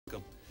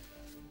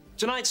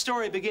Tonight's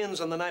story begins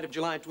on the night of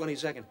July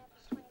 22nd.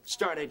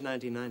 Start date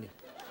 1990.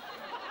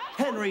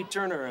 Henry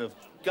Turner of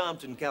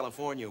Compton,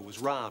 California, was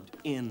robbed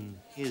in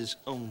his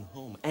own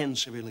home and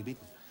severely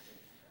beaten.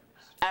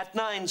 At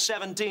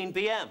 9:17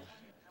 p.m.,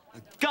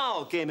 a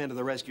call came into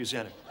the rescue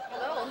center.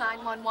 Hello,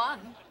 911.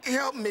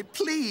 Help me,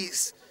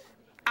 please.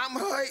 I'm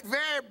hurt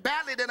very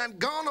badly that I'm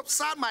gone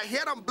upside my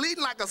head. I'm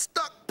bleeding like a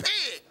stuck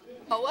pig.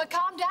 Oh,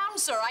 calm down,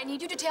 sir. I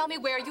need you to tell me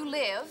where you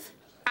live.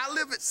 I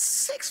live at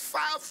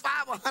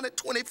 655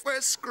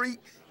 121st Street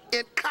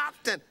in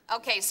Compton.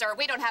 Okay, sir,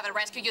 we don't have a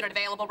rescue unit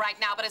available right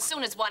now, but as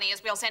soon as one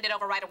is, we'll send it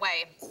over right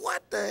away.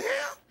 What the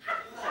hell?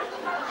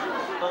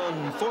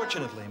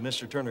 Unfortunately,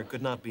 Mr. Turner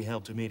could not be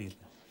helped immediately.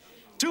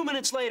 2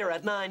 minutes later,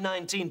 at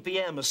 9:19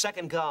 p.m., a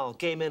second call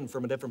came in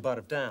from a different part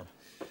of town.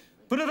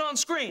 Put it on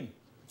screen.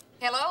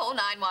 Hello,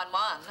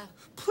 911.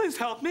 Please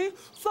help me.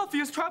 Fluffy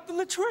is trapped in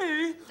the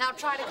tree. Now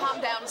try to calm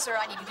down, sir.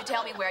 I need you to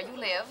tell me where you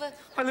live.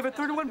 I live at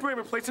 31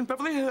 Bramer Place in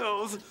Beverly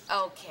Hills.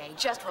 Okay,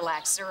 just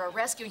relax, sir. A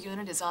rescue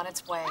unit is on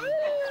its way.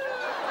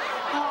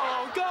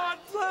 Oh, God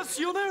bless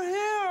you. They're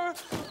here.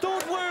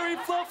 Don't worry,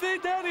 Fluffy.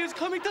 Daddy is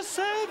coming to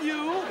save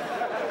you.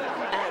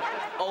 At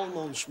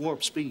almost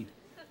warp speed,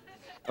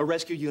 a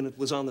rescue unit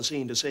was on the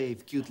scene to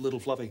save cute little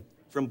Fluffy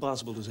from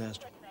possible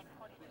disaster.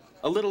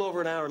 A little over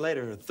an hour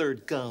later, a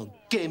third call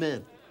came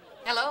in.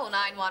 Hello,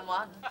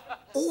 911.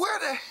 Where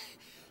the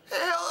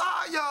hell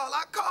are y'all?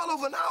 I called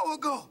over an hour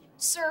ago.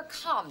 Sir,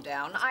 calm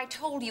down. I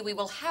told you we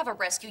will have a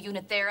rescue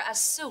unit there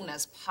as soon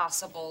as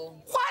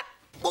possible. What?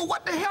 Well,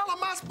 what the hell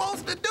am I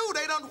supposed to do?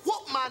 They done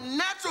whooped my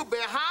natural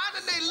behind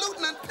and they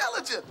looting and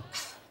pillaging.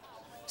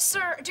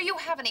 Sir, do you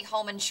have any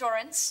home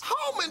insurance?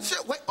 Home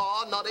insurance? Wait,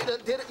 oh, no, they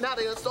done did it. Now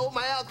they done stole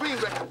my Al Green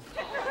record.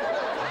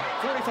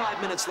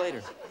 45 minutes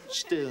later,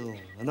 still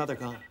another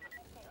call.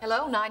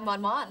 Hello,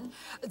 911.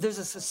 There's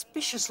a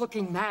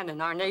suspicious-looking man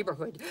in our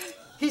neighborhood.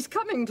 He's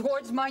coming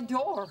towards my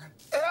door.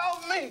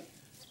 Help me.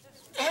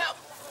 Help.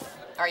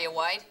 Are you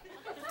white?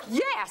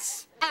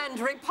 Yes, and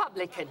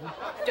Republican.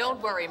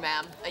 Don't worry,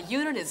 ma'am. A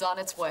unit is on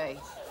its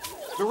way.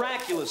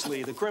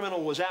 Miraculously, the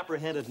criminal was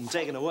apprehended and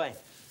taken away.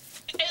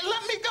 Hey,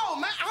 let me go,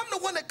 man. I'm the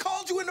one that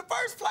called you in the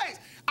first place.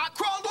 I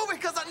crawled over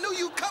because I knew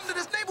you'd come to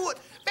this neighborhood.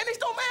 And they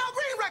stole my Al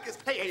Green records.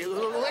 Hey,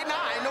 wait,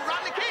 now, I ain't no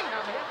Rodney King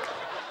now, man.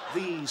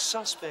 The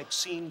suspect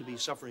seemed to be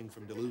suffering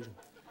from delusion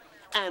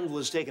and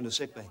was taken to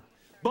sickbay.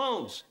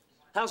 Bones,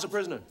 how's the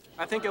prisoner?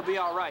 I think he'll be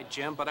all right,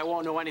 Jim, but I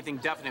won't know anything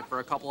definite for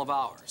a couple of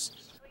hours.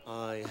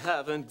 I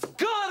haven't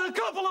got a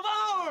couple of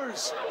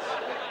hours!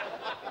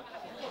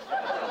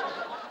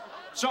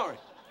 Sorry.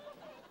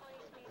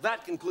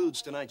 That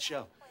concludes tonight's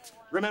show.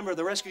 Remember,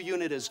 the rescue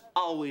unit is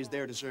always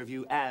there to serve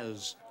you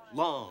as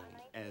long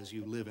as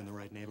you live in the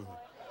right neighborhood.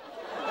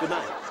 Good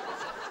night.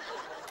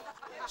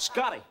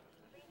 Scotty,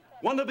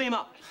 one to beam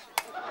up.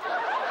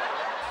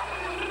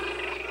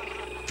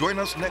 Join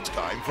us next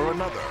time for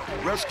another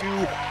Rescue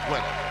Winner.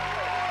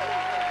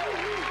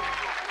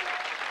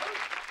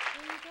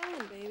 Where you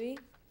going, baby?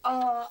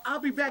 I'll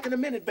be back in a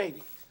minute,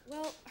 baby.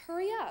 Well,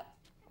 hurry up.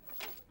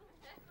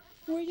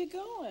 Where you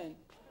going?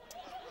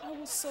 I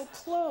was so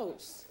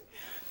close.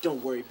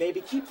 Don't worry,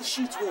 baby. Keep the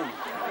sheets warm.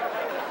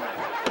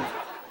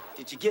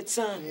 Did you get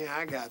some? Yeah,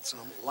 I got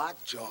some.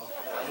 Lockjaw.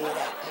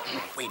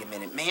 Wait a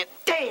minute, man.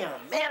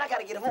 Damn, man, I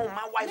gotta get home.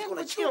 My wife's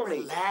gonna kill me.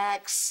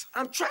 Relax.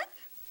 I'm trying.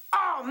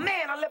 Oh,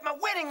 man, I left my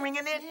wedding ring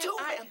in there, too.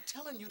 I am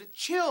telling you to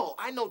chill.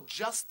 I know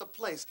just the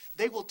place.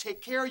 They will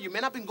take care of you,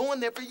 man. I've been going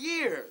there for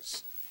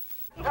years.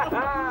 Where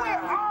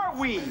are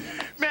we?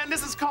 Man,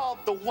 this is called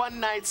the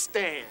one-night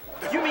stand.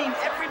 You mean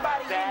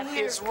everybody That in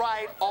here? is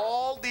right.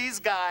 All these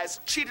guys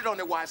cheated on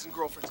their wives and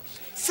girlfriends.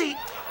 See,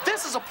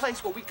 this is a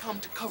place where we come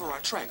to cover our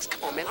tracks.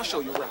 Come on, man, I'll show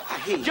you around. I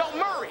hear you. Yo,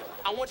 Murray,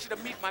 I want you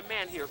to meet my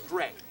man here,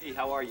 Greg. Hey,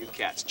 how are you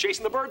cats?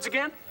 Chasing the birds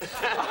again?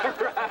 All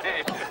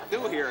right.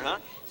 New here, huh?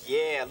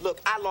 Yeah,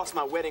 look, I lost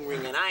my wedding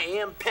ring and I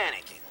am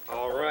panicking.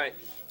 All right.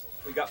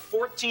 We got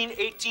 14,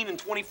 18, and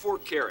 24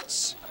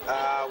 carats.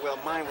 Well,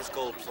 mine was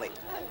gold plate.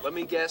 Let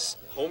me guess,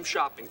 Home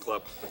Shopping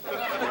Club.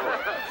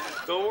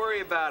 Don't worry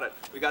about it.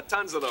 We got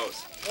tons of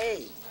those.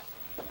 Hey,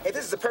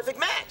 this is a perfect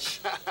match.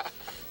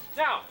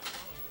 Now,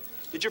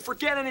 did you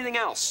forget anything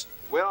else?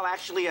 Well,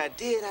 actually, I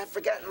did. I've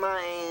forgotten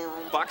my...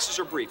 Boxes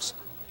or briefs?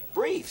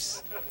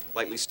 briefs.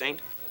 Lightly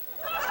stained?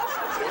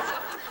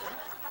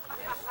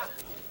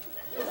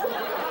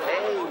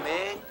 Hey,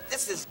 man,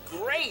 this is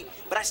great,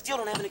 but I still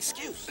don't have an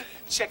excuse.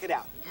 Check it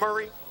out.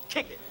 Murray,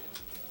 kick it.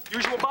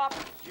 Usual bop?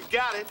 You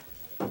got it.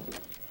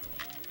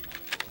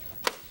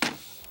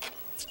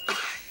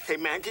 Hey,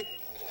 man,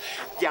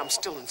 yeah, I'm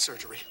still in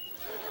surgery.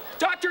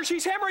 Doctor,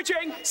 she's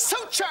hemorrhaging!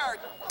 Suture!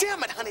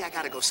 Damn it, honey, I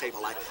gotta go save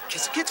her life.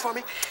 Kiss the kids for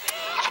me.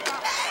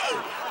 Hey,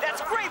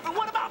 that's great, but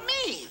what about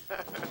me?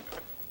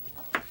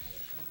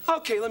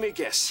 Okay, let me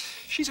guess.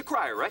 She's a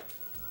crier, right?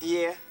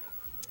 Yeah.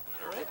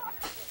 All right.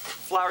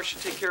 Flowers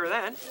should take care of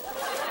that.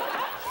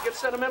 She gets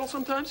sentimental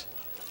sometimes?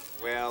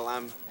 Well,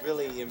 I'm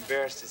really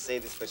embarrassed to say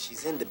this, but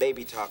she's into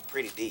baby talk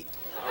pretty deep.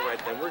 All right,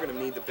 then we're gonna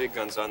need the big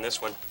guns on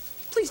this one.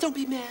 Please Please don't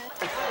be mad.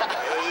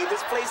 Hey,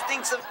 this place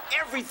thinks of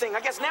everything. I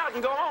guess now I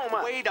can go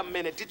home. Wait a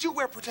minute. Did you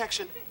wear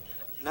protection?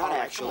 Not All right,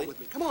 actually. Come on with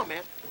me. Come on,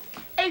 man.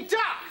 Hey,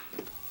 Doc!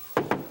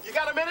 You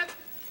got a minute?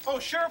 Oh,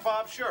 sure,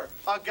 Bob, sure.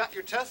 I got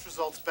your test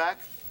results back.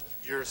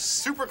 You're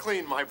super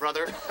clean, my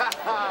brother.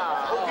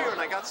 Oh, here, and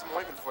I got some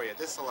ointment for you.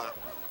 This'll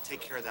take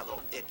care of that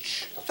little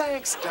itch.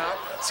 Thanks, Doc.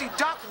 See,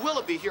 Doc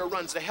Willoughby here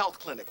runs the health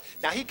clinic.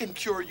 Now, he can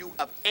cure you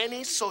of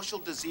any social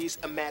disease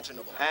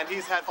imaginable. And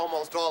he's had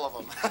almost all of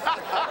them.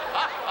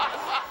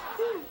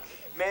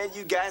 Man,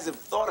 you guys have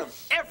thought of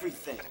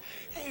everything.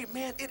 Hey,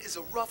 man, it is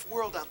a rough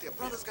world out there.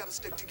 Brothers got to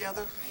stick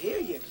together. I hear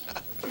you.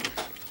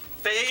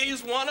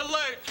 Phase 1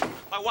 alert.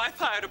 My wife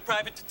hired a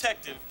private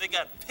detective. They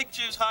got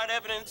pictures, hard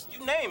evidence,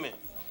 you name it.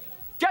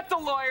 Get the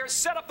lawyers,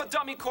 set up a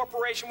dummy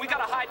corporation. We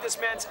gotta hide this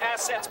man's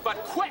assets, but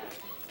quick!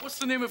 What's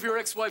the name of your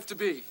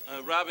ex-wife-to-be?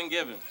 Robin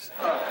Gibbons.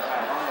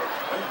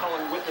 I'm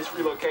calling witness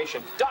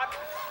relocation. Doc,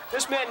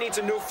 this man needs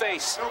a new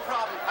face. No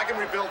problem. I can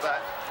rebuild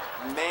that.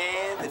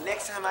 Man, the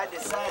next time I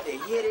decide to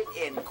hit it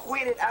and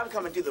quit it, I'm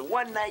coming to the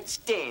one-night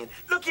stand.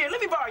 Look here,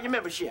 let me borrow your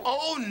membership.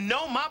 Oh,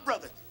 no, my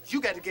brother.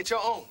 You got to get your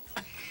own.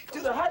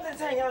 Do the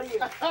husbands hang out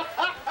here?